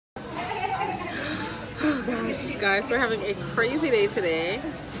Oh gosh, guys, we're having a crazy day today.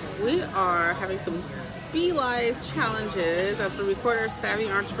 We are having some Be Live challenges as we record our Savvy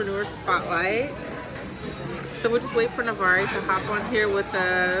Entrepreneur Spotlight. So we'll just wait for Navare to hop on here with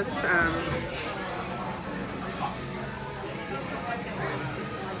us.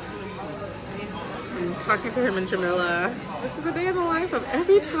 I'm talking to him and Jamila. This is a day in the life of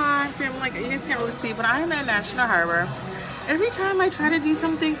every time. See, I'm like, you guys can't really see, but I'm at National Harbor. Every time I try to do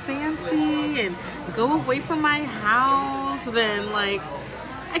something fancy and go away from my house, then like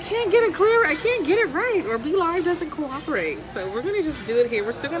I can't get it clear, I can't get it right, or Be Live doesn't cooperate. So we're gonna just do it here.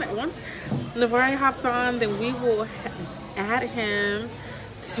 We're still gonna, once Navare hops on, then we will add him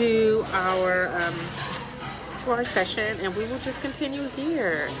to our session, and we will just continue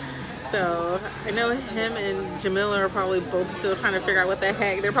here. So I know him and Jamila are probably both still trying to figure out what the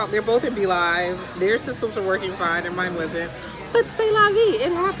heck. They're both in Be Live. Their systems are working fine and mine wasn't. But c'est la vie,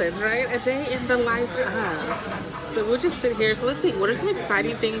 it happens, right? A day in the life of. So we'll just sit here. So let's see, what are some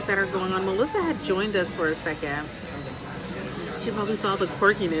exciting things that are going on? Melissa had joined us for a second. She probably saw the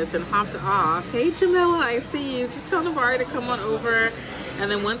quirkiness and hopped off. Hey Jamila, I see you. Just tell Navare to come on over. And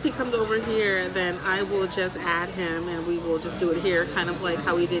then once he comes over here, then I will just add him and we will just do it here, kind of like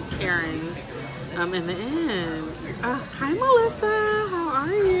how we did Karen's in the end. Hi Melissa, how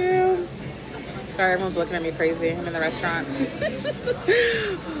are you? Sorry, everyone's looking at me crazy. I'm in the restaurant.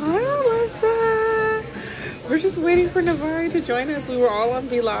 Hi Melissa. We're just waiting for Navare to join us. We were all on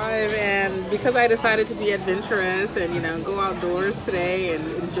Be Live, and because I decided to be adventurous and, you know, go outdoors today and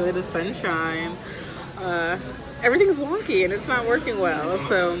enjoy the sunshine, everything's wonky and it's not working well.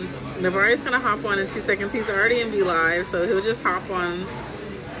 So Navare's gonna hop on in 2 seconds. He's already in Be Live, so he'll just hop on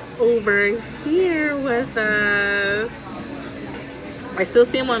over here with us. I still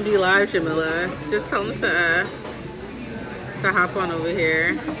see him on Be Live, Jamila. Just tell him to hop on over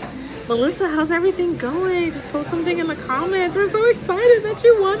here. Melissa, how's everything going? Just post something in the comments. We're so excited that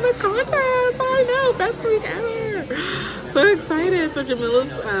you won the contest. I know, best week ever. So excited. So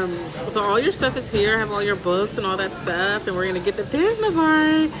Jamila's, so all your stuff is here. I have all your books and all that stuff, and we're gonna get there's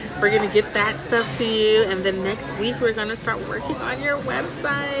Navare. We're gonna get that stuff to you, and then next week we're gonna start working on your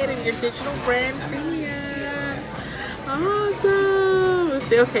website and your digital brand premium. Awesome. Let's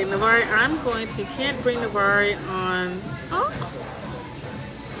see. Okay, Navare, can't bring Navare on. Oh.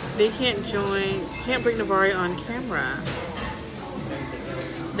 They can't bring Navare on camera.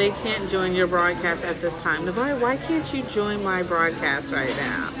 They can't join your broadcast at this time. Navare, why can't you join my broadcast right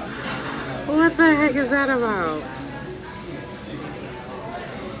now? What the heck is that about?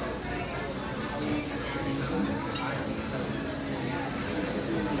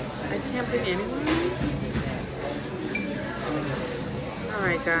 I can't bring anyone?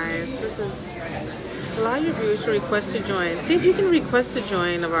 Alright guys, this is... Allow your viewers to request to join. See if you can request to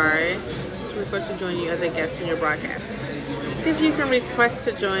join, Navare. Request to join you as a guest in your broadcast. See if you can request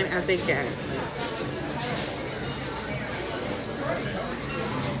to join as a guest.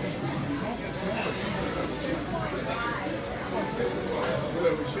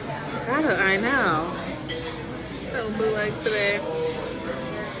 I know. So blue-like today.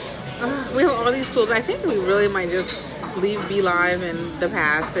 We have all these tools. I think we really might just leave Be Live in the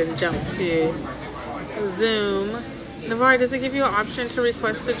past and jump to Zoom. Navare, does it give you an option to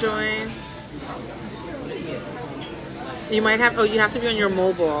request to join? You might have, you have to be on your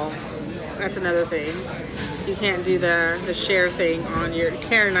mobile. That's another thing. You can't do the share thing on your,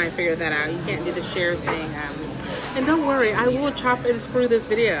 Karen and I figured that out. You can't do the share thing. And don't worry, I will chop and screw this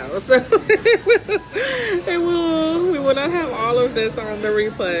video. So we will not have all of this on the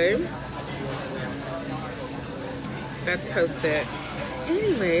replay. That's posted.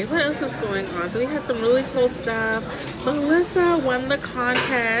 Anyway, what else is going on? So we had some really cool stuff. Melissa won the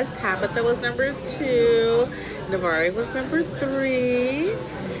contest. Tabitha was number 2. Navare was number 3.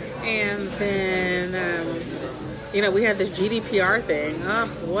 And then, you know, we had this GDPR thing. Oh,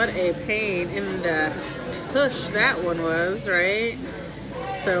 what a pain in the tush that one was, right?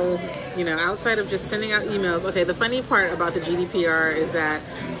 So, you know, outside of just sending out emails. Okay, the funny part about the GDPR is that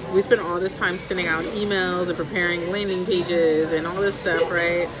we spent all this time sending out emails and preparing landing pages and all this stuff,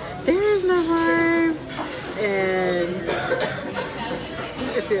 right? There's Navare. And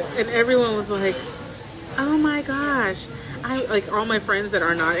everyone was like, oh my gosh. Like all my friends that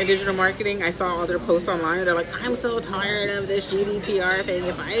are not in digital marketing, I saw all their posts online. They're like, I'm so tired of this GDPR thing.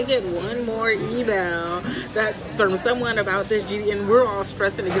 If I get one more email that from someone about this GDPR, and we're all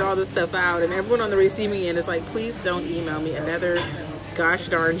stressing to get all this stuff out, and everyone on the receiving end is like, please don't email me another gosh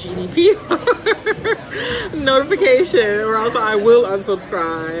darn GDPR notification, or else I will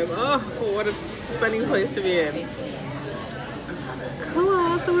unsubscribe. Oh, what a funny place to be in.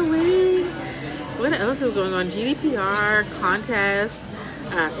 Cool, so we're waiting. What else else is going on? GDPR contest,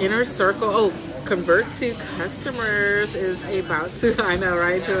 inner circle. Oh, convert to customers is about to. I know,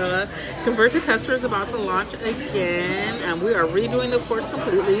 right, Joella? Convert to customers about to launch again, and we are redoing the course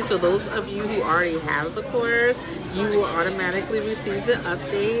completely. So those of you who already have the course, you will automatically receive the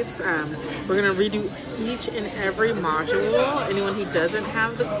updates. We're gonna redo each and every module. Anyone who doesn't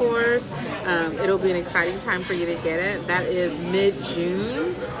have the course, it'll be an exciting time for you to get it. That is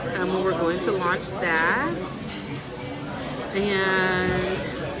mid-June when we're going to launch that. And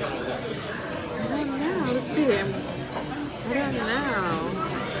I don't know. Let's see. I don't know.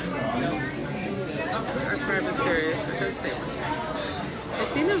 Our private series. I could say one. I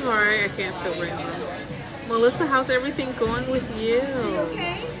see Navare. I can't still bring them. Melissa, how's everything going with you?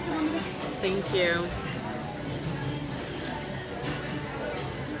 Okay. Thank you.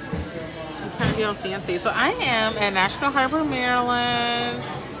 I'm trying to be all fancy. So I am at National Harbor, Maryland,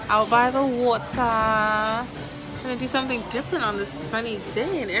 out by the water. I'm gonna do something different on this sunny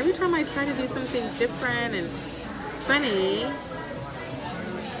day. And every time I try to do something different and sunny,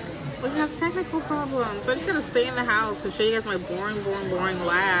 we have technical problems. So I'm just gonna stay in the house and show you guys my boring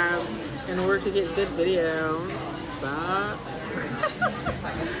lab in order to get good video. Sucks.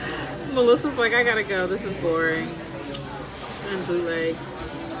 Melissa's like, I gotta go. This is boring. And bootleg.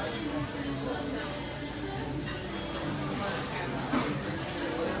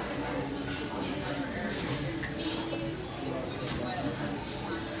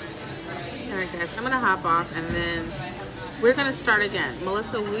 Alright guys, I'm gonna hop off and then we're gonna start again.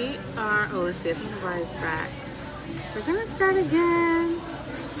 Melissa, we are, oh let's see, I think Navare's back. We're gonna start again.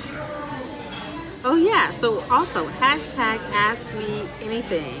 Oh yeah, so also hashtag ask me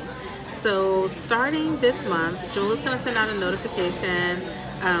anything. So starting this month, Jamila's gonna send out a notification.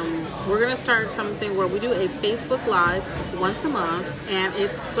 We're gonna start something where we do a Facebook Live once a month, and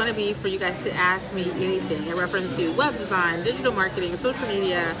it's gonna be for you guys to ask me anything in reference to web design, digital marketing, social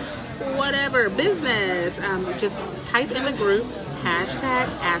media, whatever, business. Just type in the group, hashtag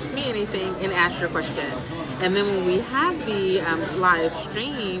ask me anything, and ask your question. And then when we have the live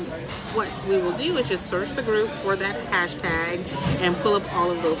stream, what we will do is just search the group for that hashtag and pull up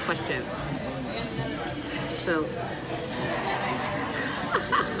all of those questions. So,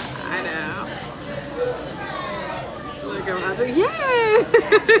 I know. Yay!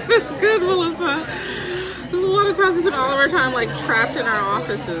 That's good, Melissa. There's a lot of times we spend all of our time like trapped in our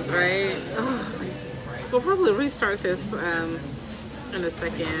offices, right? Oh, we'll probably restart this in a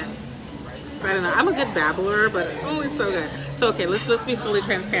second. I don't know. I'm a good babbler, but only so good. So okay, let's be fully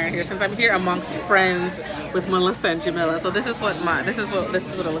transparent here, since I'm here amongst friends with Melissa and Jamila. So this is what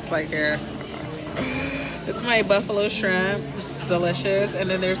it looks like here. It's my buffalo shrimp. It's delicious. And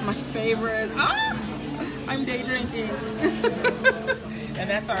then there's my favorite. Ah, I'm day drinking. And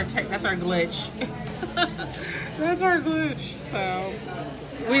that's our glitch. That's our glitch. So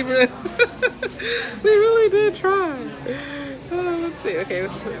we really did try. Let's see. Okay,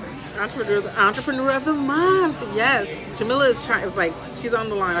 entrepreneur of the month. Yes, Jamila is trying. It's like she's on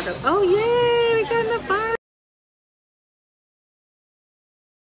the line. I go, oh yay, we got enough fire.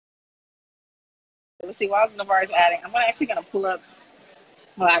 Let's see. While Navare's adding, I'm actually gonna pull up.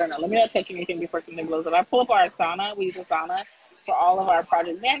 Well, I don't know. Let me not touch anything before something blows up. I pull up our Asana. We use Asana for all of our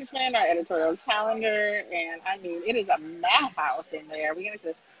project management, our editorial calendar, and I mean, it is a madhouse in there. We're gonna have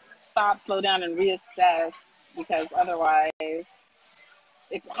to stop, slow down, and reassess because otherwise, it's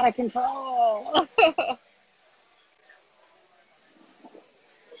out of control.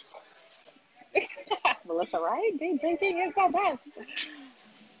 Melissa, right? Day drinking is the best.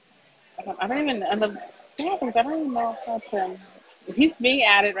 I don't even. And the thing is, I don't even know how to. He's being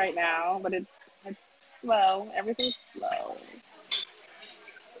added right now, but it's slow. Everything's slow.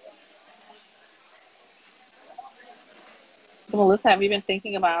 So, Melissa, have you been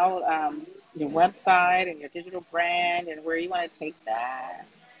thinking about your website and your digital brand and where you want to take that?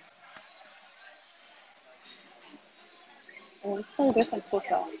 Oh, it's so different cool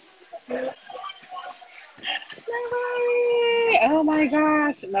stuff. Navare! Oh my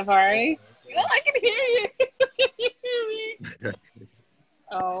gosh, Navare! Oh, I can hear you. Can you hear me?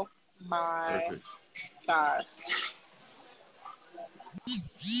 Oh my Perfect. gosh!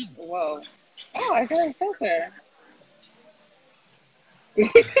 Whoa! Oh, I got a filter.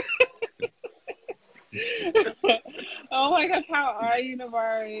 Oh my gosh, how are you,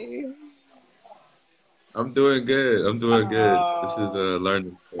 Navare? I'm doing good. I'm doing good. This is Oh, a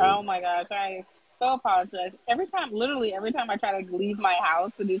learning curve. oh my gosh, I so apologize. Literally every time I try to leave my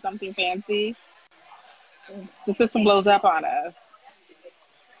house to do something fancy, the system blows up on us.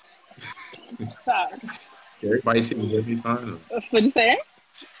 So, Everybody seems every time. what did you say?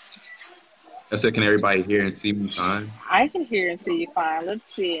 I said, can everybody hear and see me fine? I can hear and see you fine.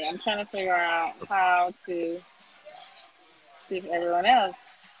 Let's see. I'm trying to figure out how to see if everyone else.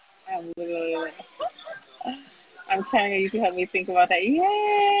 I'm literally. I'm telling you, you can help me think about that.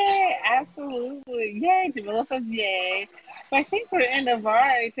 Yay! Absolutely. Yay! Jamila says yay. So I think we're in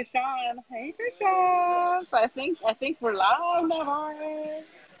Navare. Tashawn. Hey Tashawn. So I think we're live, Navare.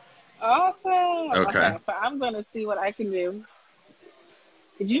 Awesome. Okay. Okay, so I'm gonna see what I can do.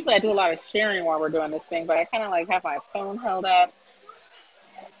 Because usually I do a lot of sharing while we're doing this thing, but I kind of like have my phone held up.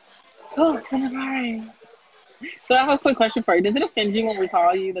 Oh, it's in Navare. So I have a quick question for you. Does it offend you when we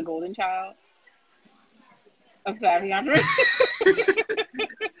call you the golden child of Savvy Andre?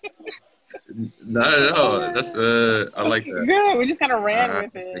 Not at all. That's I like Okay, that. good. We just kind of ran I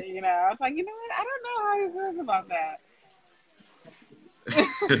with it, think. you know. I was like, you know what? I don't know how he feels about that.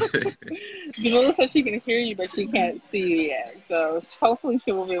 Jamila said she can hear you, but she can't see you yet. So hopefully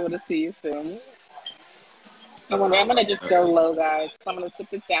she will be able to see you soon. I'm gonna just go Uh-oh. low, guys. So I'm gonna sit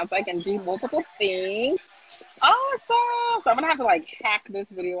this down so I can do multiple things. Awesome! So I'm gonna have to like hack this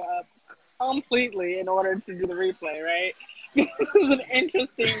video up completely in order to do the replay, right? This is an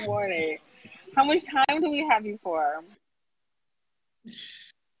interesting morning. How much time do we have you for?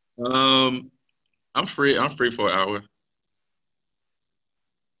 Um, I'm free. I'm free for an hour.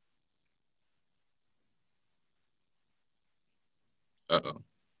 Uh-oh.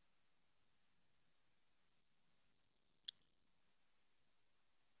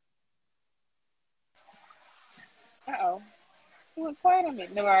 Uh oh. You went quiet on me.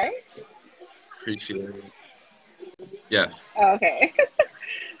 No, all right? Appreciate it. Yes. Oh, okay.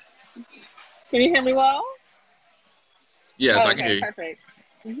 Can you hear me well? Yes, Oh, I can okay, hear you. perfect.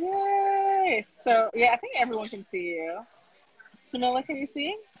 Yay! So, yeah, I think everyone can see you. Jamila, can you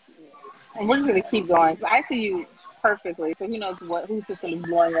see? And we're just gonna keep going because I see you perfectly. So who knows whose system is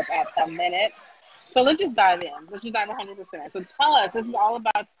blowing up at the minute? So let's just dive in. Let's just dive 100%. So tell us, this is all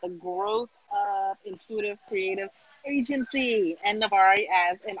about the growth of intuitive creative agency and Navari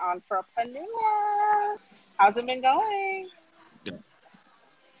as an entrepreneur. How's it been going? Yeah.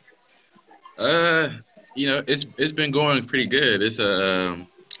 Uh, it's been going pretty good. It's a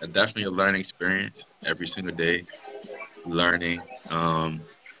definitely a learning experience every single day, learning, and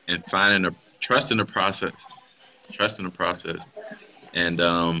finding a trust in the process, trusting the process, and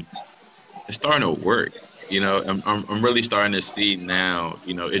it's starting to work. I'm really starting to see now.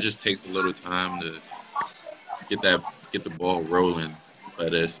 It just takes a little time to get that get the ball rolling,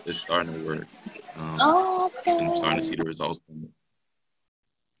 but it's starting to work. Um, and I'm starting to see Okay. the results from it.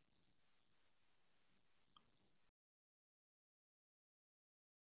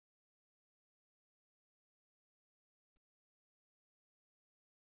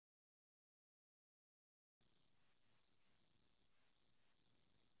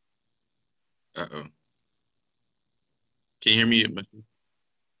 Uh-oh. Can you hear me?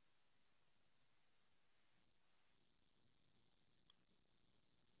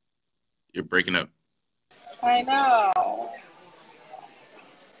 You're breaking up. I know.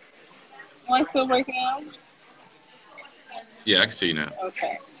 Am I still breaking out? Yeah, I can see you now.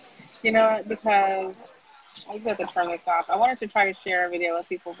 Okay. You know what? Because I just have to turn this off. I wanted to try to share a video with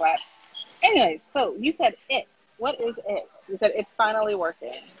people, but anyway, so you said it. What is it? You said it's finally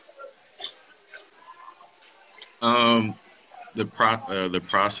working. Um, the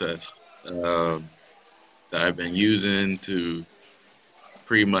process that I've been using to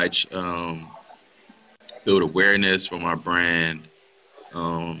pretty much build awareness for my brand,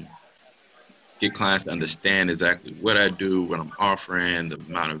 um, get clients to understand exactly what I do, what I'm offering, the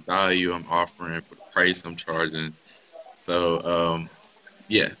amount of value I'm offering for the price I'm charging. So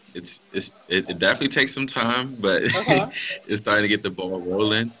yeah, it definitely takes some time, but Uh-huh. it's starting to get the ball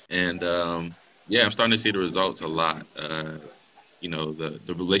rolling, and yeah, I'm starting to see the results a lot. The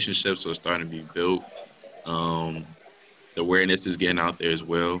relationships are starting to be built. The awareness is getting out there as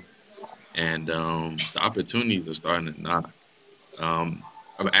well, and the opportunities are starting to knock. I'm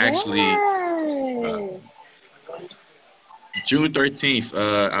actually uh, Yay! June 13th.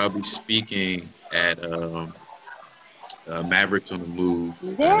 I'll be speaking at Mavericks on the Move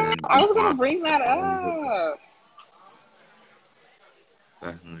Yeah, in I was gonna Louisiana. bring that Um, up.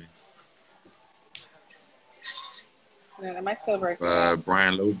 definitely. Man, am I still breaking up?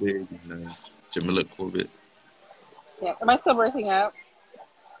 Brian Lobig and Jamila Corbett. Yeah. Am I still breaking up?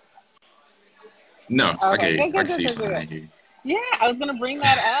 No, Okay, good, I good, can good, see you good, fine. good. I hear you. Yeah, I was gonna bring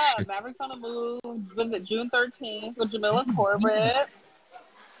that up. Mavericks on the Move. Was it June 13th with Jamila Corbett?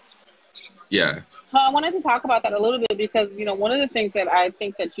 Yeah. I wanted to talk about that a little bit because, one of the things that I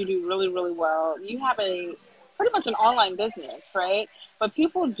think that you do really, really well, you have a pretty much an online business, right? But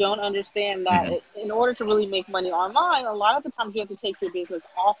people don't understand that Hmm. in order to really make money online, a lot of the times you have to take your business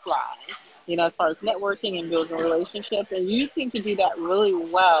offline, as far as networking and building relationships. And you seem to do that really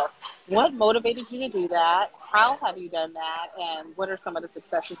well. What motivated you to do that? How have you done that? And what are some of the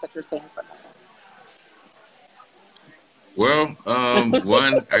successes that you're seeing from Well, it?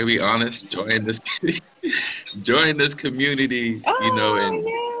 one, I'll be honest, join this community, and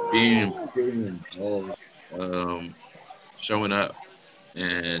being involved, um, showing up,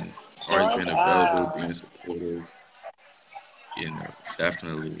 and as far as Showing being available, up. being supportive,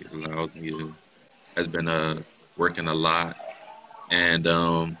 definitely allows me to has been working a lot, and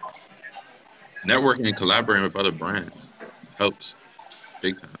networking and collaborating with other brands helps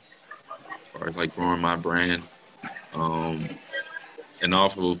big time as far as like growing my brand, um, and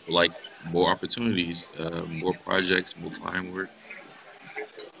also for like more opportunities, more projects, more client work,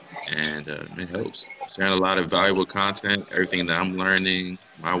 and it helps sharing a lot of valuable content, everything that I'm learning,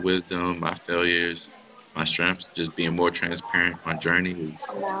 my wisdom, my failures, my strengths, just being more transparent. My journey is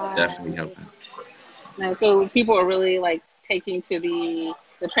definitely Nice. helping. Nice. So people are really like taking to the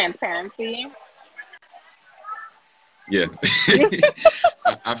transparency. Yeah,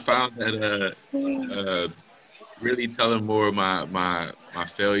 I found that really telling more of my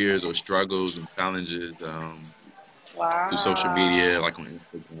failures or struggles and challenges through social media, Wow. like on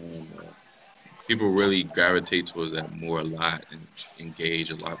Instagram. People really gravitate towards that more a lot and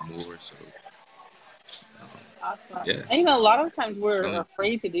engage a lot more. So um, Awesome. yeah, And a lot of times we're telling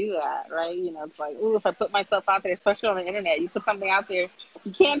afraid to do that, right? It's like, ooh, if I put myself out there, especially on the internet, you put something out there,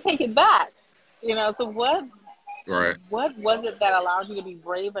 you can't take it back. So right. what was it that allowed you to be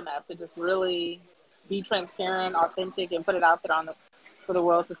brave enough to just really be transparent, authentic, and put it out there for the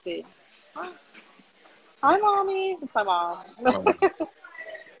world to see? Hi, mommy. It's my mom.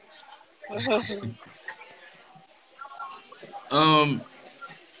 Um,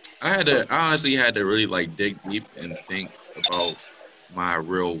 I honestly had to really like dig deep and think about my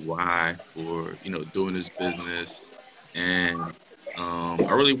real why for doing this business, and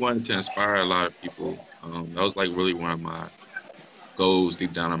I really wanted to inspire a lot of people. That was like really one of my goals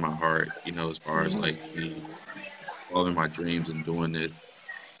deep down in my heart, as far as like me Mhm. following my dreams and doing this.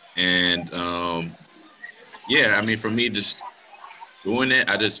 And yeah, I mean, for me, just doing it,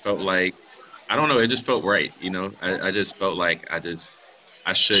 I just felt like I don't know, it just felt right. I just felt like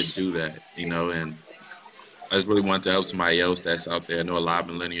I should do that. And I just really wanted to help somebody else that's out there. I know a lot of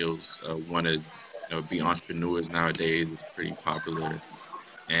millennials want to be entrepreneurs nowadays. It's pretty popular.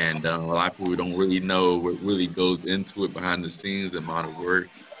 And a lot of people don't really know what really goes into it behind the scenes, the amount of work,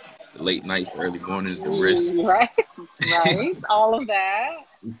 the late nights, the early mornings, the risk. Right, right. All of that,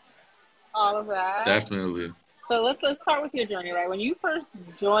 all of that. Definitely. So let's start with your journey, right? When you first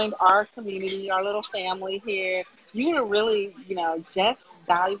joined our community, our little family here, you were really, just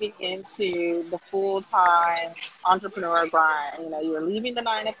diving into the full time entrepreneur grind. You were leaving the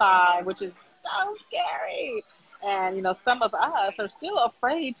 9 to 5, which is so scary. And some of us are still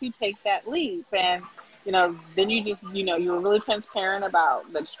afraid to take that leap. And then you were really transparent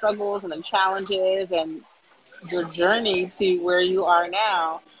about the struggles and the challenges and your journey to where you are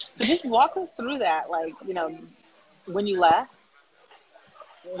now. So just walk us through that, like, when you left,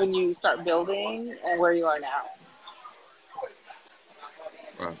 when you start building, and where you are now.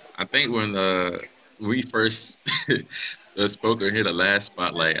 I think when we first spoke or hit the last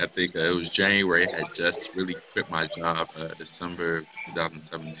spotlight, I think it was January. I had just really quit my job, December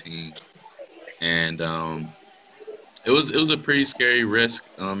 2017, and it was a pretty scary risk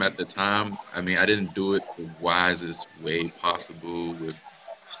at the time. I mean, I didn't do it the wisest way possible with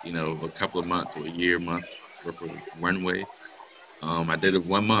a couple of months or a month worth of runway. I did it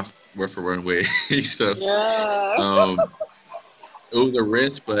 1 month worth of runway, so Yeah. um, it was a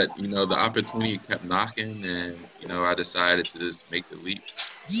risk, but the opportunity kept knocking, and I decided to just make the leap.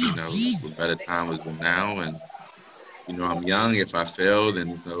 A better time was than now, and I'm young. If I failed,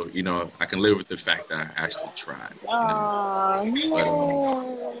 and so I can live with the fact that I actually tried. Oh, But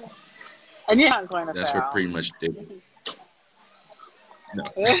no. And you're not going to that's what fail. pretty much did it. No,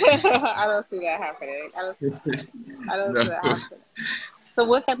 I don't see that happening. I don't see no. that happening. So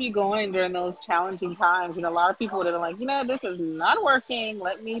what kept you going during those challenging times? A lot of people would have been like, this is not working.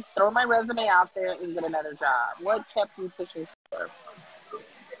 Let me throw my resume out there and get another job. What kept you pushing forward?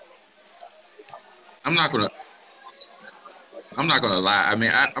 I'm not gonna. I'm not gonna lie. I mean,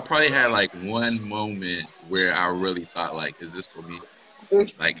 I probably had like one moment where I really thought, like, is this for me?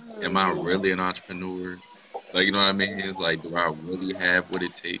 Like, am I really an entrepreneur? Like, you know what I mean? It's like, do I really have what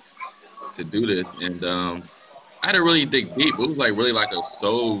it takes to do this? And I had to really dig deep. It was like really like a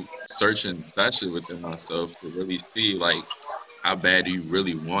soul searching session within myself to really see like, how bad do you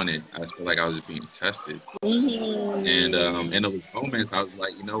really want it? I just feel like I was being tested. And in Mm. those moments, I was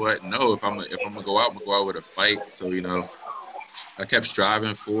like, you know what? No, if I'm gonna go out, I'm gonna go out with a fight. So I kept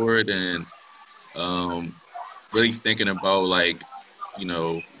striving for it and um, really thinking about like,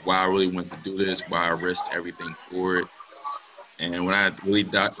 why I really want to do this, why I risked everything for it. And when I really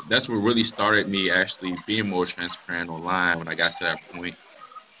that's what really started me actually being more transparent online. When I got to that point,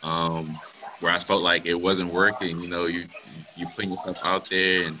 um, where I felt like it wasn't working. You putting yourself out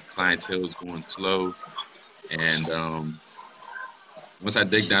there, and clientele is going slow. And once I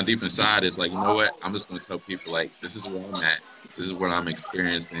dig down deep inside, it's like, you know what? I'm just gonna tell people like, this is where I'm at. This is what I'm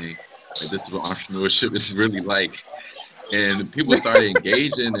experiencing. Like this is what entrepreneurship is really like. And people started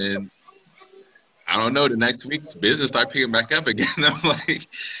engaging, and I don't know. The next week, business started picking back up again. I'm like,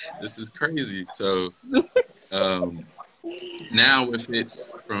 this is crazy. So um, now with it,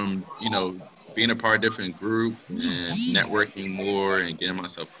 from being a part of different groups and networking more and getting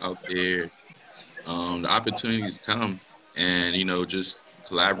myself out there, the opportunities come, and just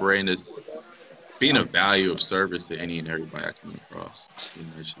collaborating is being of value of service to any and everybody I come across.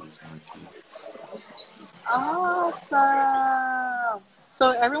 Initially is my key. Awesome.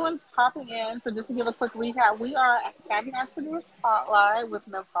 So everyone's popping in. So just to give a quick recap, we are at Savvy Entrepreneur Spotlight with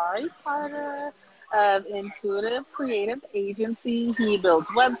Navare Carter of Intuitive Creative Agency. He builds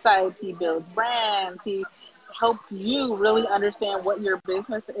websites, he builds brands, he helps you really understand what your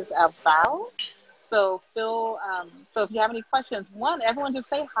business is about. So if you have any questions, one, everyone just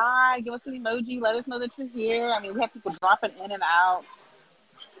say hi, give us an emoji, let us know that you're here. I mean, we have people dropping in and out.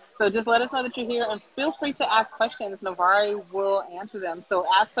 So just let us know that you're here and feel free to ask questions. Navari will answer them. So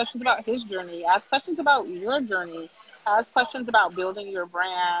ask questions about his journey, ask questions about your journey, ask questions about building your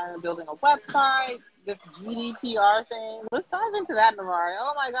brand, building a website, this GDPR thing. Let's dive into that, Navari.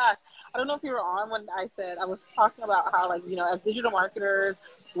 Oh my gosh. I don't know if you were on when I was talking about how, like, as digital marketers,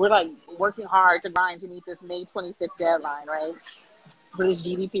 we're like working hard to grind to meet this May 25th deadline, right? For this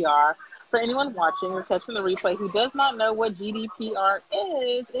GDPR. For anyone watching or catching the replay who does not know what GDPR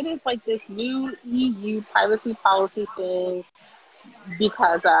is, it is like this new EU privacy policy thing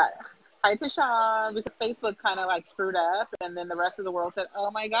because, hi to Sean, because Facebook kind of like screwed up and then the rest of the world said,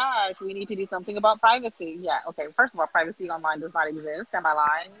 oh my gosh, we need to do something about privacy. Yeah, okay, first of all, privacy online does not exist. Am I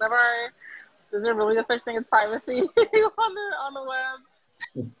lying? Never. Is there really a such thing as privacy on the web?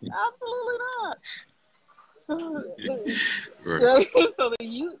 Absolutely not. Right. Right? So the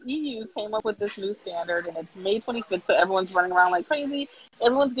EU came up with this new standard, and it's May 25th. So everyone's running around like crazy.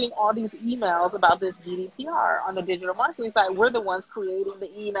 Everyone's getting all these emails about this GDPR on the digital marketing side. We're the ones creating the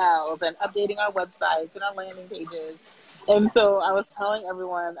emails and updating our websites and our landing pages. And so I was telling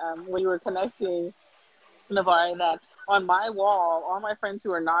everyone when you were connecting, Navari, that on my wall, all my friends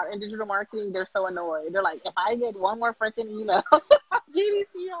who are not in digital marketing, they're so annoyed. They're like, if I get one more freaking email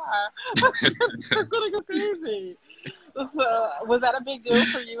GDPR, they're gonna go crazy. So, was that a big deal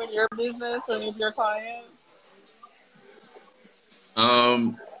for you and your business or any of your clients?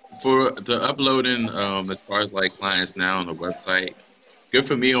 Um, for the uploading, as far as like clients now on the website, good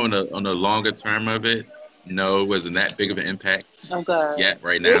for me on the longer term of it. No, it wasn't that big of an impact Oh, good. yet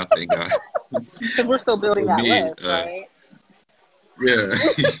right now, thank God. Because we're still building For that me, list, right? yeah,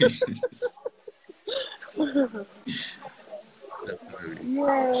 definitely.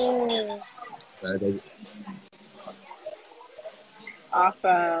 Yay. Uh,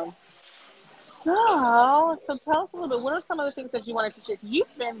 Awesome. So tell us a little bit. What are some of the things that you wanted to share? Because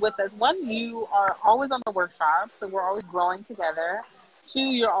you've been with us. One, you are always on the workshop, so we're always growing together. Two,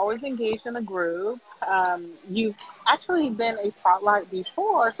 you're always engaged in the group. You've actually been a spotlight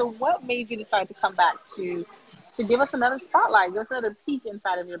before. So what made you decide to come back to give us another spotlight, give us another peek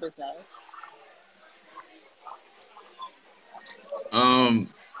inside of your business? Um,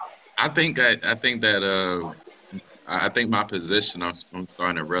 I think my position I'm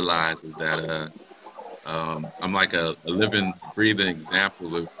starting to realize is that I'm like a living, breathing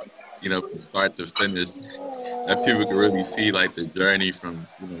example of from start to finish that people can really see like the journey from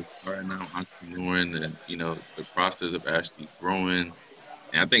starting out entrepreneuring and the process of actually growing.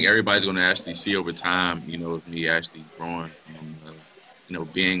 And I think everybody's going to actually see over time, of me actually growing from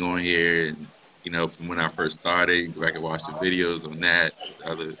being on here and from when I first started. You go back and watch the videos on that, the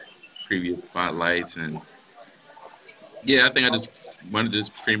other previous spotlights, and yeah, I think I just want to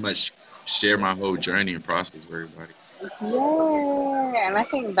just pretty much share my whole journey and process with everybody. Yeah, and I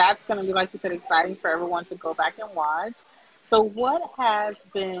think that's going to be, like you said, exciting for everyone to go back and watch. So, what has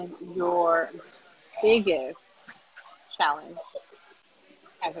been your biggest challenge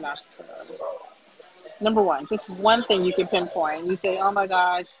as an entrepreneur? Number one, just one thing you can pinpoint. You say, oh my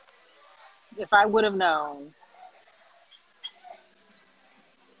gosh, if I would have known.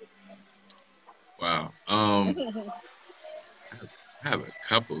 I have, I have a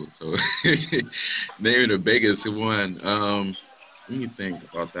couple, so maybe the biggest one. Let me think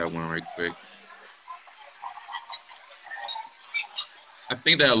about that one right quick. I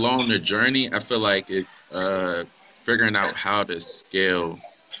think that along the journey, I feel like it's figuring out how to scale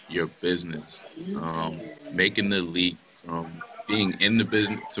your business, making the leap from being in the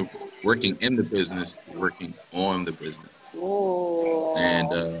business to working in the business to working on the business,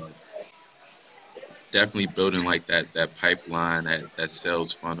 and Ooh. definitely building like that pipeline, that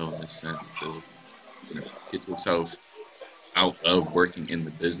sales funnel in a sense to get yourself out of working in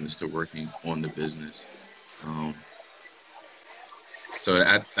the business to working on the business. Um, so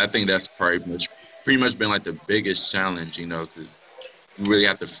I think that's pretty much been like the biggest challenge, because you really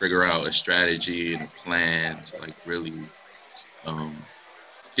have to figure out a strategy and a plan to like really um,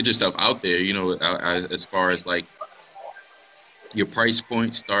 get yourself out there. As far as like your price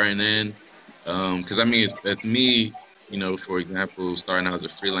point starting in, because I mean, it's me. For example, starting out as a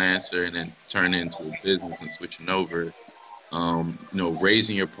freelancer and then turning into a business and switching over.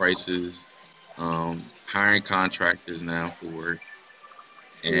 Raising your prices, hiring contractors now for work,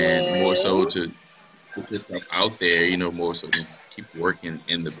 and more so Yes. to put yourself out there, more so than keep working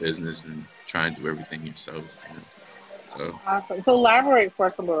in the business and trying to do everything yourself. So, Awesome. So elaborate for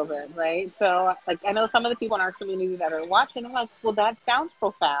us a little bit, right? So, like, I know some of the people in our community that are watching, are like, well, that sounds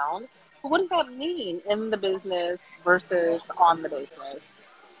profound. But what does that mean in the business versus on the business,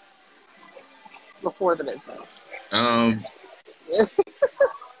 before the business? um,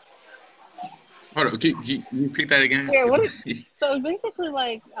 hold on, can you repeat that again? Yeah, so basically,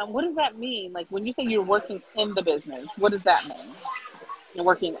 like, what does that mean? Like, when you say you're working in the business, what does that mean? You're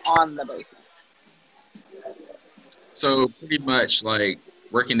working on the business. So pretty much like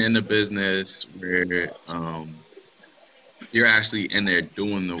working in the business where you're actually in there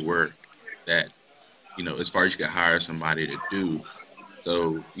doing the work that as far as you can hire somebody to do.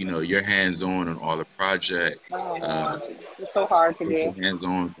 So, you're hands on all the projects. Oh, Lord. It's so hard to You're do. hands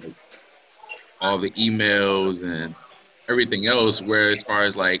on like all the emails and everything else. Where as far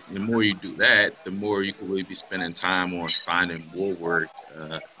as like the more you do that, the more you can really be spending time on finding more work,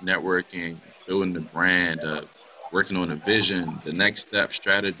 networking, building the brand, working on the vision, the next step,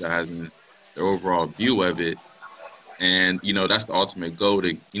 strategizing the overall view of it. And, that's the ultimate goal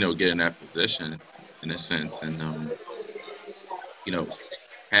to, get in that position in a sense. And, you know,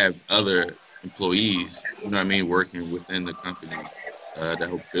 have other employees, what I mean, working within the company to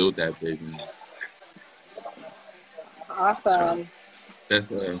help build that vision. So Awesome. that's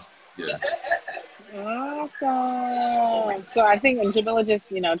yeah. Awesome. So I think when Jamila just,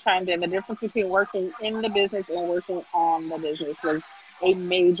 chimed in, the difference between working in the business and working on the business was a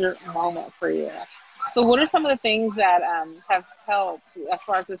major moment for you. So what are some of the things that have helped as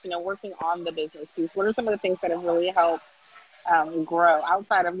far as this, working on the business piece? What are some of the things that have really helped grow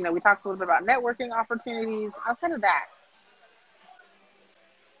outside of, we talked a little bit about networking opportunities. Outside of that,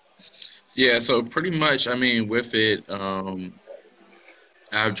 Yeah, so pretty much, I mean, with it, I've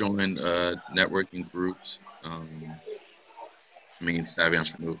joined networking groups. I mean, Savvy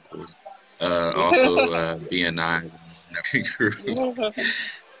Entrepreneur, of course. Also, BNI networking group,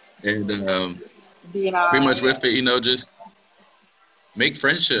 and pretty much BNI. with it, just make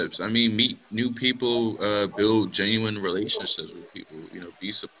friendships. I mean, meet new people, build genuine relationships with people.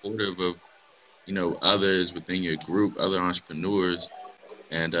 Be supportive of others within your group, other entrepreneurs,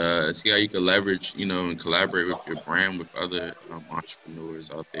 and see how you can leverage, and collaborate with your brand with other entrepreneurs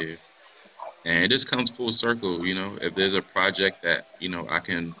out there. And it just comes full circle. If there's a project that I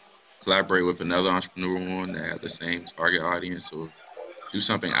can collaborate with another entrepreneur on that have the same target audience or do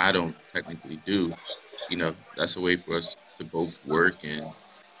something I don't technically do, that's a way for us to both work and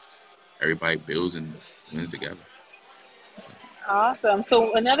everybody builds and wins together. So. Awesome.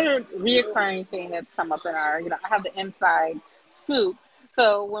 So another reoccurring thing that's come up in our, I have the inside scoop.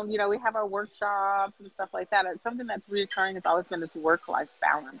 So when, we have our workshops and stuff like that, it's something that's reoccurring has always been this work-life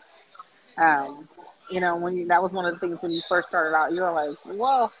balance. Um, that was one of the things when you first started out, you were like,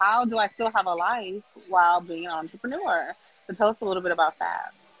 whoa, how do I still have a life while being an entrepreneur? So tell us a little bit about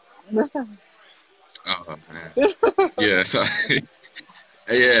that. Oh man, yeah. So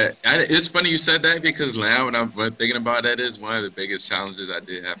yeah, it's funny you said that because now when thinking about that is one of the biggest challenges I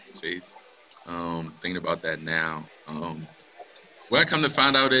did have to face. Thinking about that now. What I come to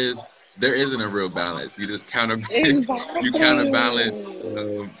find out is there isn't a real balance. You just you counterbalance.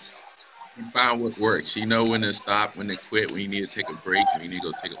 Exactly. You find what works. You know when to stop, when to quit, when you need to take a break, when you need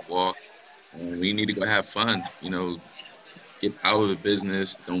to go take a walk, when you need to go have fun. Get out of the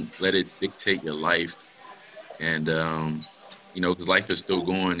business. Don't let it dictate your life. And because life is still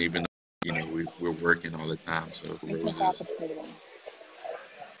going, even we're working all the time. So roses.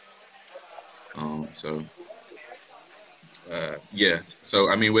 So yeah. So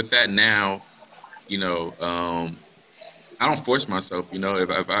I mean, with that now, you know, I don't force myself.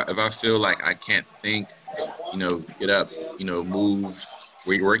 If I feel like I can't think, get up, move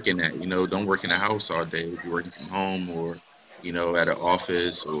where you're working at. Don't work in the house all day. If you're working from home or at an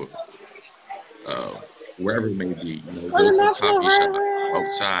office or uh, wherever it may be, Or the go to a National coffee shop, Harbor.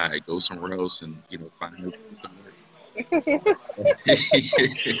 outside, go somewhere else, and find a place to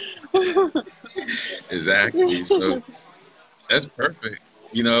work. Exactly. So that's perfect.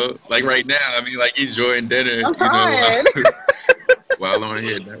 Like right now, I mean, like enjoying dinner, I'm crying. while on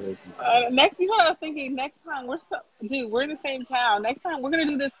here networking. You know what I was thinking? Next time we're in the same town. Next time we're gonna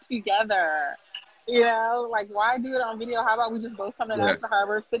do this together. Like why do it on video? How about we just both come to Yeah. National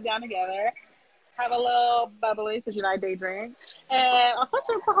Harbor, sit down together, have a little bubbly because I day drink, and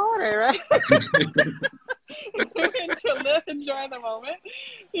especially it's a holiday, right? Enjoy the moment,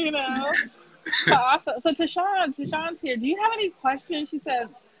 you know. Awesome. So Tashawn's here. Do you have any questions? She said,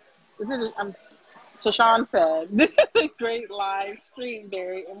 "This is Tashawn said, this is a great live stream,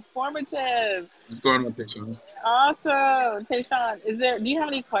 very informative. What's going on, Sean? Awesome. Tashawn, do you have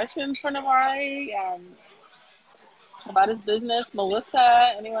any questions for Navare about his business?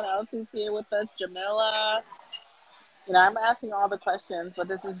 Melissa, anyone else who's here with us? Jamila? I'm asking all the questions, but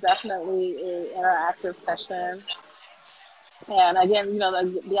this is definitely an interactive session. And again,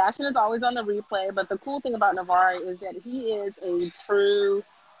 the action is always on the replay, but the cool thing about Navare is that he is a true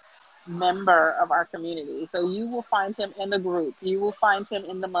member of our community. So you will find him in the group. You will find him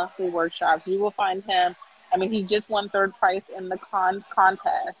in the monthly workshops. You will find him. I mean, he's just won third prize in the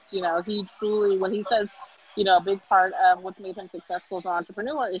contest. He truly, when he says, a big part of what's made him successful as an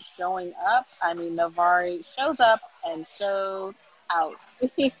entrepreneur is showing up. I mean, Navare shows up and shows out.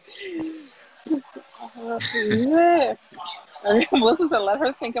 Yeah. Listen to let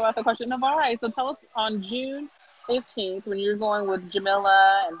her think about the question. All right, so tell us on June 15th when you're going with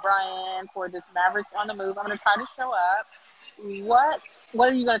Jamila and Brian for this Mavericks on the Move. I'm going to try to show up. What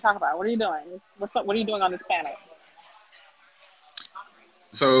are you going to talk about? What are you doing? What's up? What are you doing on this panel?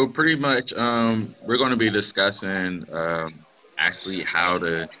 So pretty much, we're going to be discussing actually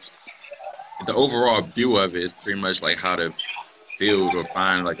the overall view of it is pretty much like how to build or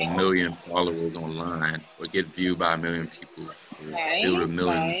find like 1 million followers online or get viewed by 1 million people or build a Nice,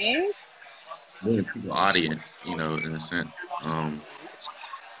 million nice. million people audience, in a sense,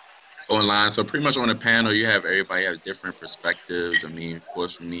 online. So pretty much on the panel, you have everybody has different perspectives. I mean, of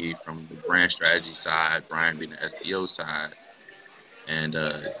course, for me, from the brand strategy side, Brian being the SEO side, and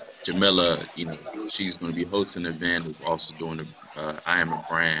Jamila, she's going to be hosting the event, is also doing the I am a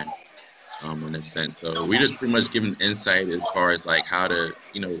brand. In a sense. So we just pretty much giving insight as far as like how to,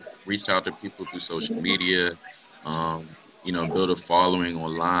 reach out to people through social media, build a following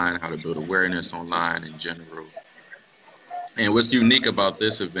online, how to build awareness online in general. And what's unique about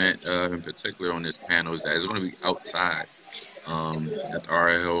this event, in particular on this panel, is that it's going to be outside at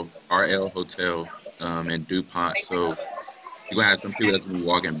the RL Hotel in DuPont. So you're going to have some people that's going to be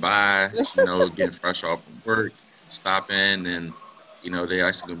walking by, getting fresh off from work, stop in, and, they're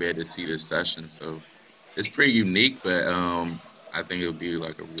actually going to be able to see this session. So it's pretty unique, but I think it'll be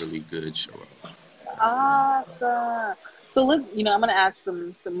like a really good show out. Awesome. So look, I'm going to ask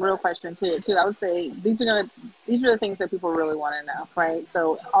some real questions here too. I would say these are the things that people really want to know, right?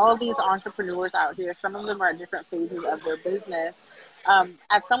 So all of these entrepreneurs out here, some of them are at different phases of their business.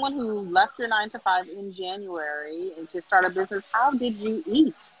 As someone who left your 9 to 5 in January and to start a business, how did you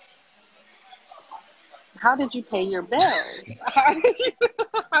eat? How did you pay your bills? How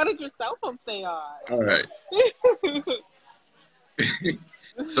did your cell phone stay on? All right.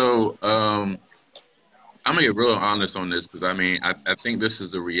 So I'm gonna get real honest on this because I mean I think this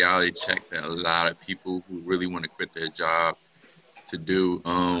is a reality check that a lot of people who really want to quit their job to do.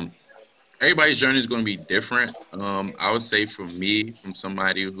 Everybody's journey is going to be different. I would say for me, from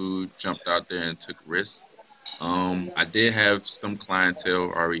somebody who jumped out there and took risks, I did have some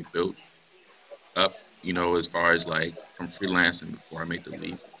clientele already built up, as far as like from freelancing before I made the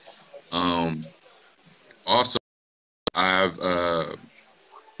leap. Also, I've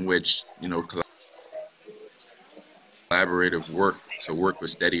which collaborative work, so work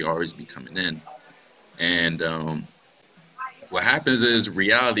with steady always be coming in, and what happens is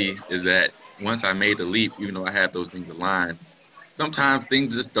reality is that once I made the leap, even though I had those things aligned, sometimes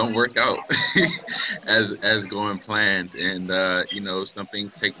things just don't work out as going planned, and some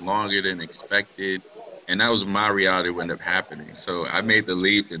things take longer than expected, and that was my reality what ended up happening. So I made the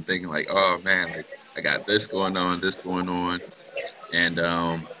leap and thinking like, oh man, like I got this going on, and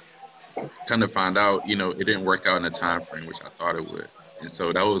Kind of find out, it didn't work out in the time frame which I thought it would. And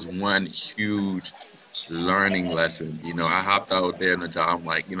so that was one huge learning lesson. I hopped out there in the job. I'm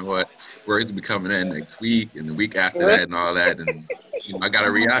like, you know what, work's be coming in next week and the week after that and all that. And I got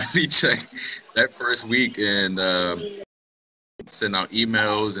a reality check that first week and sending out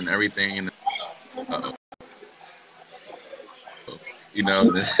emails and everything. And uh, you know,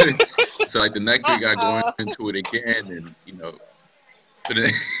 so like the next week I go into it again and put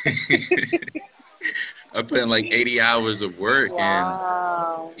in I put in like 80 hours of work and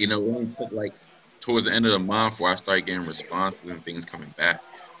Wow. it only took like towards the end of the month where I started getting responses and things coming back.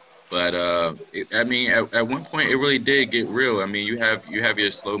 But I mean, at one point it really did get real. I mean, you have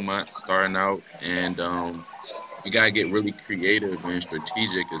your slow months starting out, and you gotta get really creative and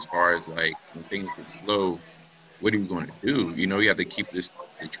strategic as far as like when things get slow. What are you going to do? You have to keep the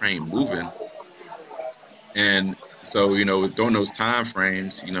train moving. And so, during those time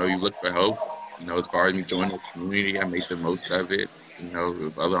frames, you look for help. As far as me joining the community, I make the most of it.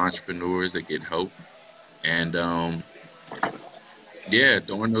 With other entrepreneurs that get help. And yeah,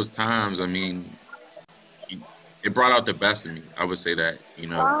 during those times, I mean, it brought out the best in me. I would say that.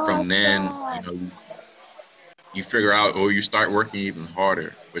 From then, Awesome. you figure out or you start working even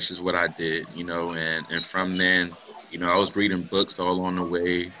harder, which is what I did. And from then, I was reading books all along the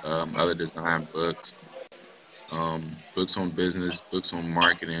way, other design books, books on business, books on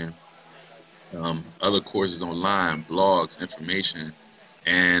marketing, other courses online, blogs, information.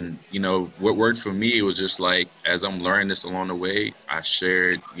 And, what worked for me was just like, as I'm learning this along the way, I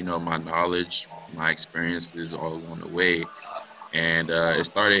shared, my knowledge, my experiences all along the way. And it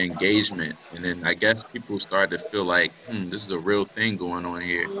started engagement. And then I guess people started to feel like, this is a real thing going on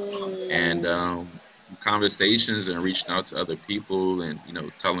here. And Mm. conversations and reaching out to other people and,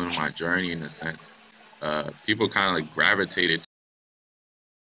 telling them my journey in a sense, people kind of like gravitated.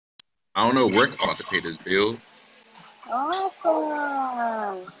 I don't know, work ought to pay this bill.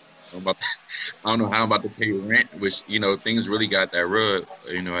 Awesome. I'm about I don't know how I'm about to pay rent, which things really got that rough,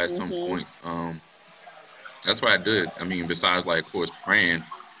 at some Mhm. points. That's what I did. I mean, besides like of course praying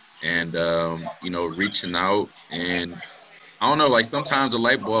and reaching out and I don't know, like sometimes a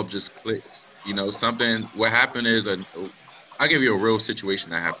light bulb just clicks. Something. What happened is I'll give you a real situation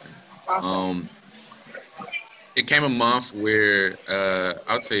that happened. Awesome. Um, it came a month where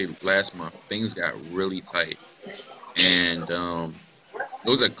I'd say last month things got really tight, and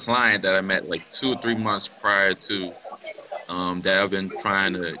there was a client that I met like 2 or 3 months prior to that I've been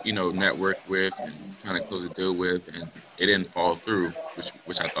trying to, network with and trying to close a deal with, and it didn't fall through,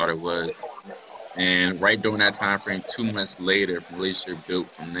 which I thought it was. And right during that time frame, 2 months later, relationship built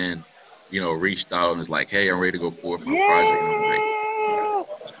from then, reached out and was like, "Hey, I'm ready to go forward for a project," and I'm like, Yay!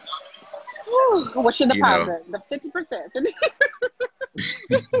 Woo. What's your you know, deposit? The 50%.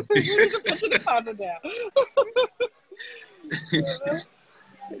 You need to put your deposit down.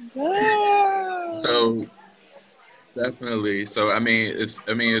 Good. so definitely. So I mean,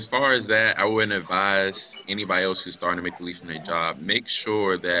 as far as that, I wouldn't advise anybody else who's starting to make the leap from their job. Make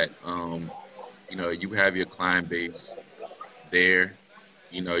sure that you have your client base there.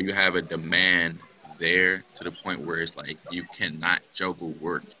 You have a demand there to the point where it's like you cannot juggle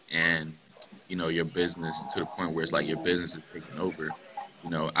work and your business to the point where it's like your business is taking over.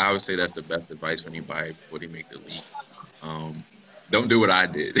 I would say that's the best advice for anybody before they make the leap. Um, don't do what I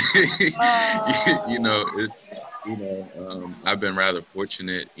did. Oh. It's I've been rather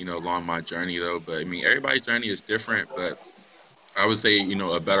fortunate, along my journey though. But I mean, everybody's journey is different. But I would say,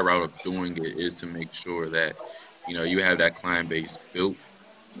 a better route of doing it is to make sure that, you have that client base built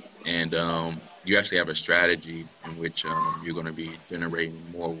and you actually have a strategy in which you're going to be generating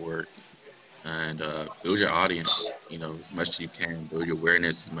more work and build your audience, as much as you can, build your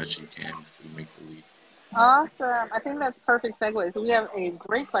awareness as much as you can before you make the leap. Awesome. I think that's perfect segue. So we have a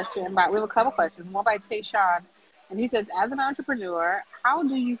great question, but we have a couple questions. One by Tayshawn, and he says, as an entrepreneur, how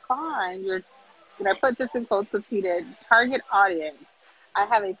do you find your, and I put this in quotes repeated, target audience? I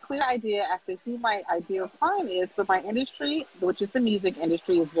have a clear idea as to who my ideal client is, but my industry, which is the music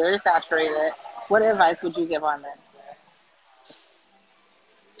industry, is very saturated. What advice would you give on this?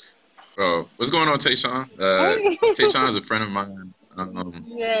 What's going on, Tayshawn? Hey. Tayshawn is a friend of mine,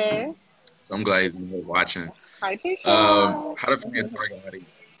 Yay. so I'm glad you're watching. Hi, Tayshawn. How to find a target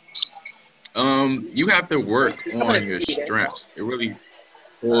audience? You have to work I'm going on to your eat it. strengths. It really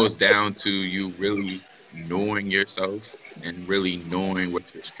boils down to you really knowing yourself and really knowing what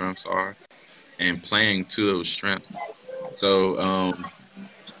your strengths are and playing to those strengths. So,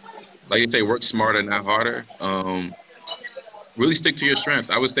 like you say, work smarter, not harder. Really stick to your strengths.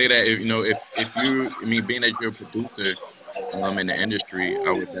 I would say that if you, I mean, being that you're a producer, in the industry,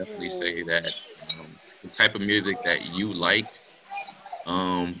 I would definitely say that the type of music that you like,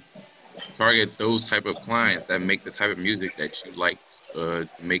 um, target those type of clients that make the type of music that you like to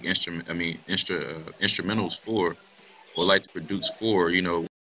make instrumentals for, or like to produce for.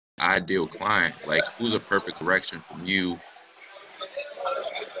 Ideal client, like who's a perfect correction from you,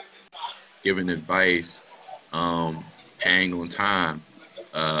 giving advice, paying on time.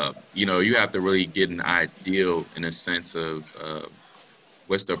 You have to really get an ideal in a sense of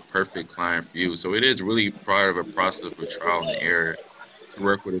what's the perfect client for you. So it is really part of a process of trial and error to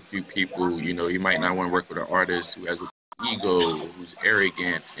work with a few people. You might not want to work with an artist who has an ego or who's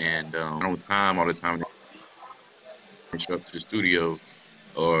arrogant and on time all the time when they show up to the studio,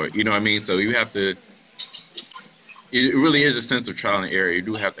 or you know what I mean. So you have to. It really is a sense of trial and error. You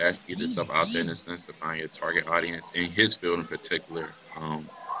do have to actually get yourself out there in a sense to find your target audience in his field in particular.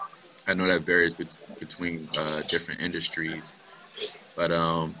 I know that varies between different industries, but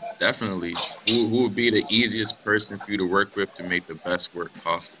definitely, who would be the easiest person for you to work with to make the best work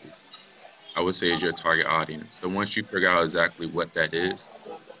possible? I would say is your target audience. So once you figure out exactly what that is,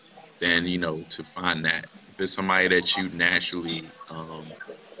 then to find that. If it's somebody that you naturally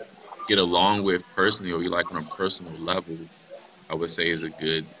get along with personally, or you like on a personal level, I would say is a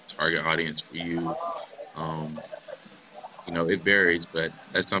good target audience for you. Um, it varies, but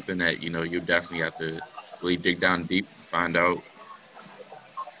that's something that you definitely have to really dig down deep and find out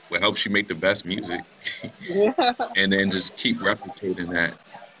what helps you make the best music, Yeah. and then just keep replicating that.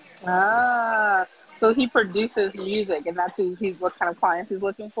 So, Ah, so he produces music, and that's what kind of clients he's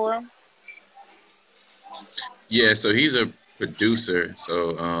looking for. yeah, so he's a producer.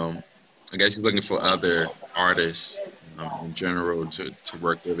 So I guess he's looking for other artists in general to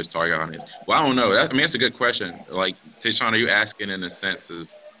work with his target audience. Well, I don't know. That's a good question. Like, Tishon, are you asking in the sense of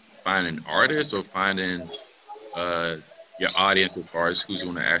finding artists or finding uh, your audience as far as who's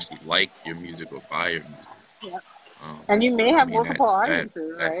going to actually like your music or buy your music? Yeah. Um, And you may I have mean multiple that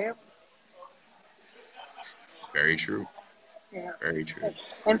audiences, that right? very true, Yeah. very true.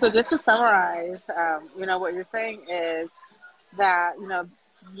 And so, just to summarize, what you're saying is that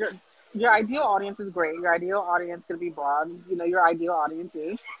your your ideal audience is great. Your ideal audience could be broad. Your ideal audience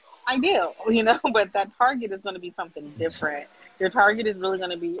is ideal. But that target is going to be something different. Your target is really going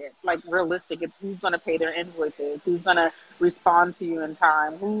to be like realistic. It's who's going to pay their invoices, who's going to respond to you in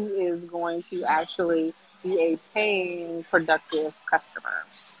time, who is going to actually be a paying, productive customer.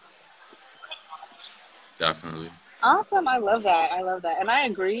 Definitely. Awesome. I love that. I love that. And I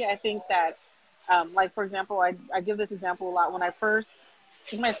agree. I think that, like, for example, I give this example a lot when I first,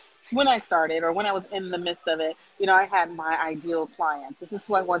 when I, when I started or when I was in the midst of it, I had my ideal client. This is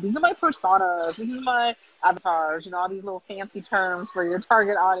who I want. These are my personas. This is my avatars, all these little fancy terms for your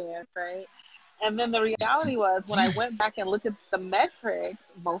target audience, right? And then the reality was when I went back and looked at the metrics,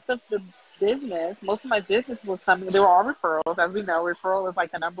 most of my business was coming, they were all referrals. As we know, referral is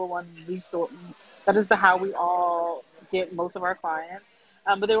like the number one resource. That is how we all get most of our clients.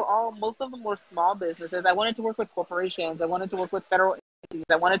 But most of them were small businesses. I wanted to work with corporations. I wanted to work with federal agencies.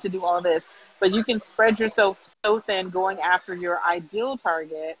 I wanted to do all of this. But you can spread yourself so thin going after your ideal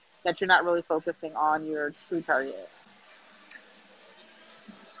target that you're not really focusing on your true target.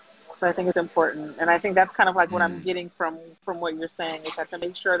 So I think it's important, and I think that's kind of like what I'm Mm. getting from what you're saying is that to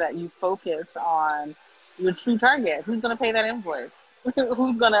make sure that you focus on your true target. Who's going to pay that invoice?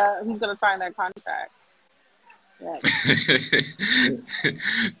 who's gonna sign that contract? Yeah,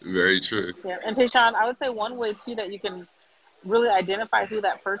 Very true. yeah. And Tayshawn, I would say one way too that you can really identify who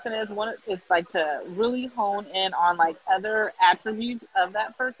that person is. One is like to really hone in on like other attributes of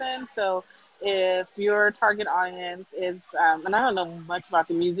that person. So if your target audience is, and I don't know much about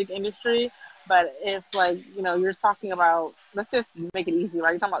the music industry, but if like you're talking about, let's just make it easy,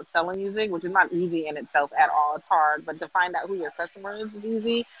 right? You're talking about selling music, which is not easy in itself at all. It's hard, but to find out who your customer is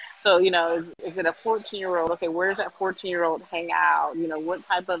easy. So is it a 14-year-old? Okay, where does that 14-year-old hang out? What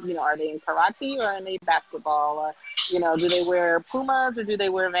type of are they in karate or are they basketball? Or do they wear Pumas or do they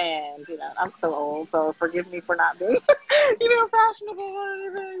wear Vans? I'm so old, so forgive me for not being, fashionable or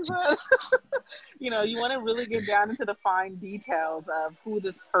anything. But you want to really get down into the fine details of who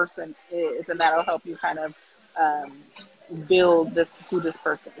this person is, and that'll help you kind of um, build who this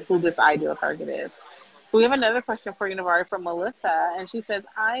ideal target is. So we have another question for you, Navare, from Melissa, and she says,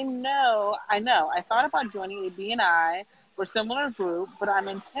 I thought about joining a BNI or similar group, but I'm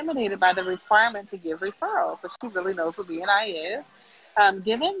intimidated by the requirement to give referrals. So she really knows what BNI is.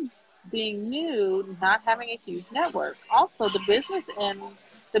 Given being new, not having a huge network. Also, the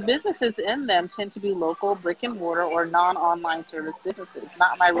businesses in them tend to be local brick and mortar or non-online service businesses,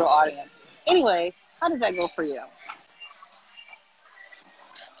 not my real audience. Anyway, how does that go for you?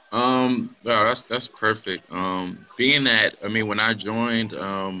 Well, that's perfect. Being that, I mean, when I joined,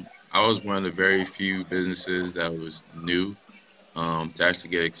 I was one of the very few businesses that was new, to actually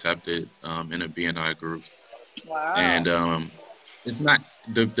get accepted, in a BNI group. Wow. And it's not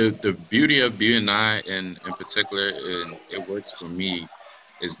the beauty of BNI in particular, and it works for me,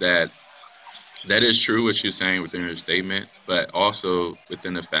 is that that is true what you're saying within your statement, but also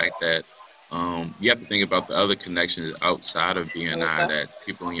within the fact that you have to think about the other connections outside of BNI Melissa? that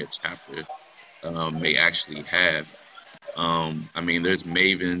people in your chapter may actually have. I mean, there's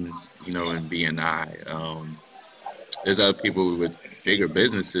mavens, in BNI. There's other people with bigger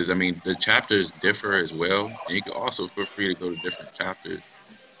businesses. I mean, the chapters differ as well, and you can also feel free to go to different chapters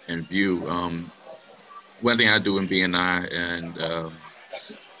and view. One thing I do in BNI, and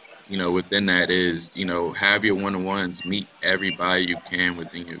within that is, have your one-on-ones, meet everybody you can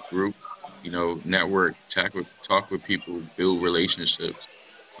within your group. Network, talk with people, build relationships.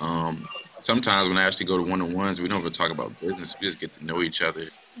 Sometimes when I actually go to one-on-ones, we don't even talk about business. We just get to know each other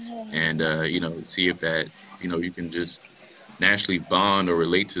and see if that you can just naturally bond or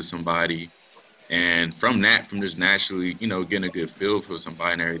relate to somebody, and from just naturally getting a good feel for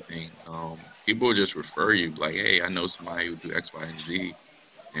somebody and everything, people will just refer you like, hey, I know somebody who do X, Y, and Z,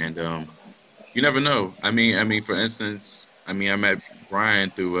 and you never know. I mean, for instance, I met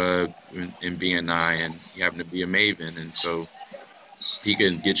Brian through in BNI, and he happened to be a Maven, and so he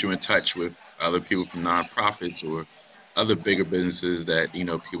can get you in touch with other people from nonprofits or other bigger businesses that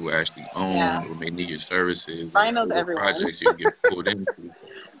people actually own Yeah. or may need your services or Brian knows bigger everyone. projects you can get pulled into.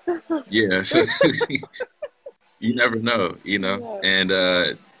 Yeah, so you never know, Yeah.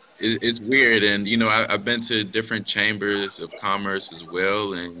 and it's weird. And I've been to different chambers of commerce as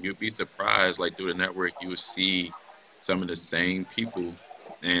well, and you'd be surprised. Like through the network, you will see some of the same people,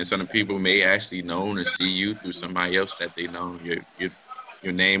 and some of the people may actually know and see you through somebody else that they know.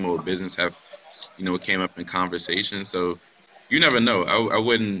 Your name or business have came up in conversation. So you never know. I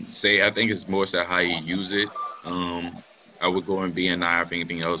wouldn't say. I think it's more so how you use it. Um, I would go and BNI if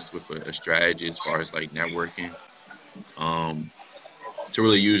anything else with a strategy as far as like networking, um, to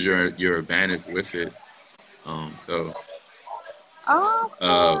really use your advantage with it. So um,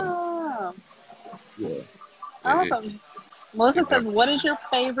 Awesome. yeah. Awesome. Melissa It says, definitely. what is your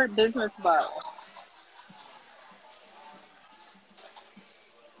favorite business book?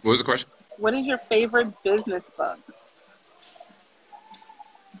 What was the question? What is your favorite business book?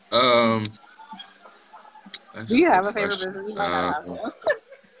 Um, Do that's a you have good a favorite business? question. You might not have one.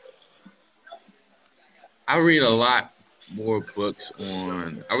 I read a lot more books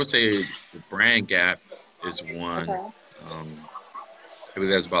on. I would say the Brand Gap is one. Okay. Um, I believe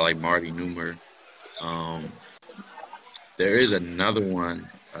that's about like Marty Newmer. Um, there is another one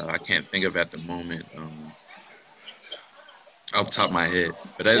I can't think of at the moment, off the top of my head.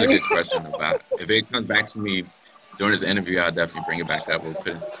 But that is a good question about. If it comes back to me during this interview, I'll definitely bring it back up. We'll put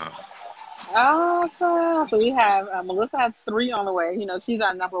it in the comments. Awesome. So we have Melissa has three on the way. You know, she's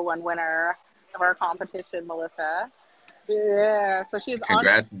our number one winner of our competition, Melissa. Yeah. So she has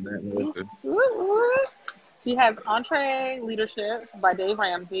Congrats on that, Melissa. she has Entree Leadership by Dave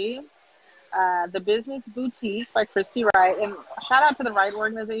Ramsey. The Business Boutique by Christy Wright. And shout out to the Wright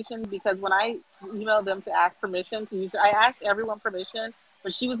organization because when I emailed them to ask permission to use it, I asked everyone permission,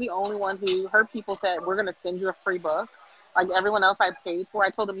 but she was the only one who her people said, we're going to send you a free book. Like everyone else I paid for, I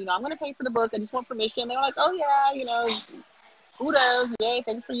told them, I'm going to pay for the book. I just want permission. They were like, oh, yeah, kudos. Yay,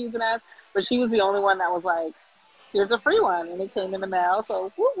 thanks for using us. But she was the only one that was like, here's a free one. And it came in the mail.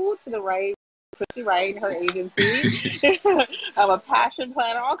 So woo woo to the right. Christy Wright and her agency. A passion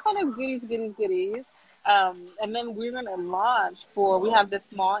planner, all kind of goodies, goodies, goodies. And then we're going to launch we have this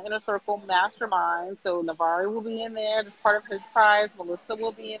small inner circle mastermind. So Navare will be in there. That's part of his prize. Melissa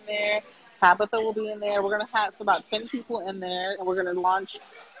will be in there. Tabitha will be in there. We're going to have about 10 people in there. And we're going to launch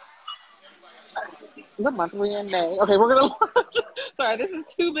what month are we in? May. Okay, we're gonna launch. Sorry, this is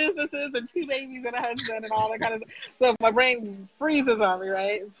two businesses and two babies and a husband and all that kind of stuff. So my brain freezes on me,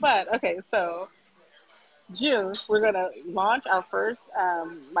 right? But okay, so June, we're gonna launch our first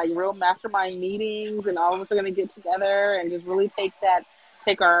like real mastermind meetings, and all of us are gonna get together and just really take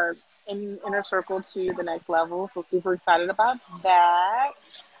our inner circle to the next level. So super excited about that.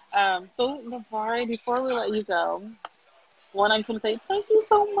 So Navari, before we let you go, one, I just want to say thank you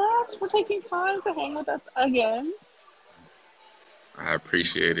so much for taking time to hang with us again. I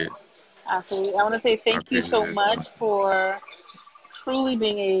appreciate it. Absolutely, I want to say I thank you appreciate so it as well. much for truly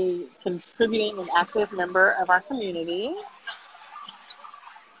being a contributing and active member of our community.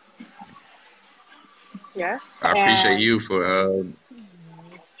 Yes, I appreciate and you for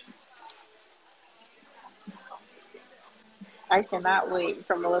I cannot wait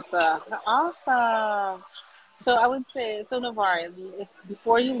for Melissa. Awesome. So I would say, so Navarre, if,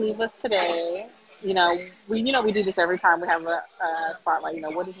 before you leave us today, you know, we do this every time we have a spotlight. You know,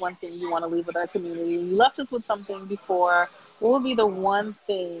 what is one thing you want to leave with our community? You left us with something before. What would be the one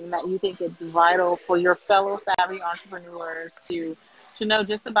thing that you think is vital for your fellow savvy entrepreneurs to know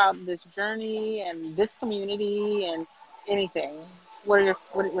just about this journey and this community and anything? What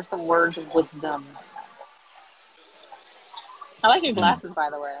are some words of wisdom? I like your Mm, glasses, by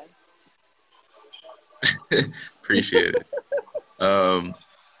the way. appreciate it. Um,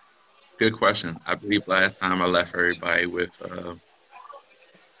 Good question. I believe last time I left everybody with the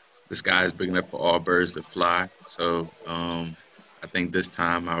sky is big enough for all birds to fly. So I think this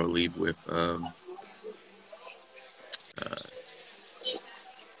time I will leave with uh,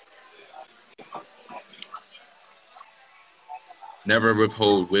 never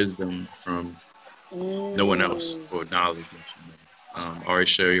withhold wisdom from no one else Mm. or knowledge from someone. Always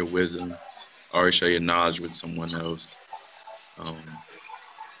share your wisdom, always share your knowledge with someone else. Um,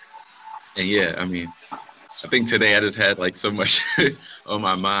 and yeah, I mean, I think today I just had like so much on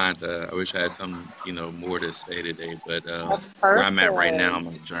my mind. I wish I had some, more to say today. But That's where I'm at right perfect. now,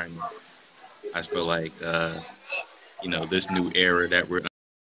 my journey, I feel like this new era that we're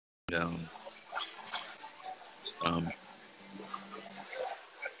um, um,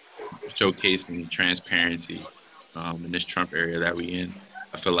 showcasing transparency in this Trump area that we in.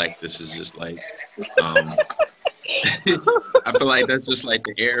 I feel like this is just like um, I feel like that's just like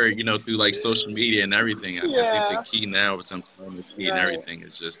the era, through like social media and everything. I think the Yeah, key now with some diplomacy and right. everything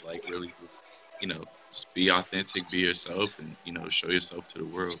is just like really just be authentic, be yourself, and show yourself to the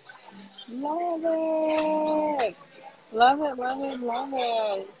world. Love it. Love it, love it, love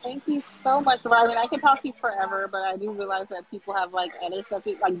it. Thank you so much. I mean, I could talk to you forever, but I do realize that people have like other stuff,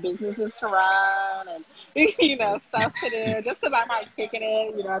 like businesses to run and, stuff to do. Just because I'm not kicking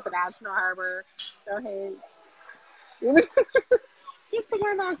it, at the National Harbor. So, hey, just because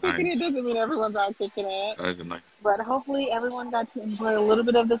I'm not kicking it Nice. doesn't mean everyone's out kicking it. That is a nice. But hopefully, everyone got to enjoy a little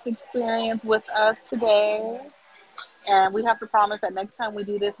bit of this experience with us today. And we have to promise that next time we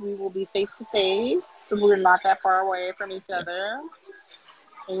do this, we will be face to face because we're not that far away from each Yeah. other.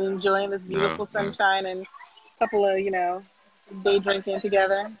 And we're enjoying this No, beautiful no. sunshine and a couple of, day drinking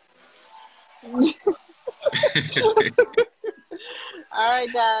together. All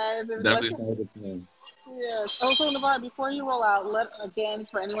right, guys. Definitely sounds like a plan. Yes. Also, Navarre, before you roll out, let again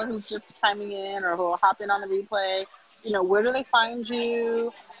for anyone who's just chiming in or who'll hop in on the replay, where do they find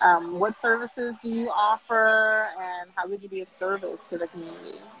you? What services do you offer, and how could you be of service to the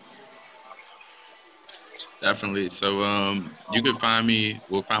community? Definitely. So you can find me,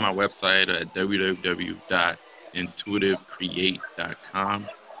 we'll find my website at www.intuitivecreate.com.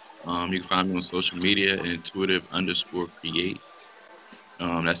 You can find me on social media, intuitive_create.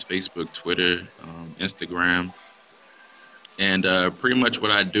 That's Facebook, Twitter, Instagram. And pretty much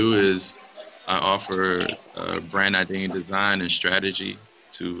what I do is I offer brand identity design and strategy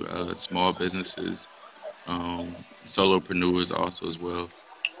to small businesses, solopreneurs also as well.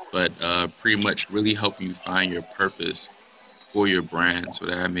 But pretty much really help you find your purpose for your brand so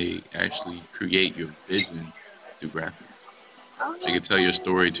that I may actually create your vision through graphics. So you can tell your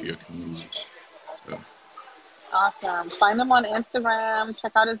story to Awesome. your community. So Awesome. Find him on Instagram.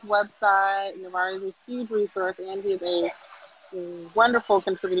 Check out his website. Navarre is a huge resource, and he is a wonderful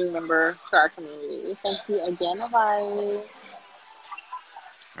contributing member to our community. Thank you again, Navarre.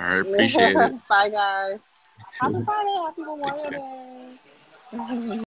 I appreciate it. Bye, guys. Happy Friday. Happy Take Memorial care. Day.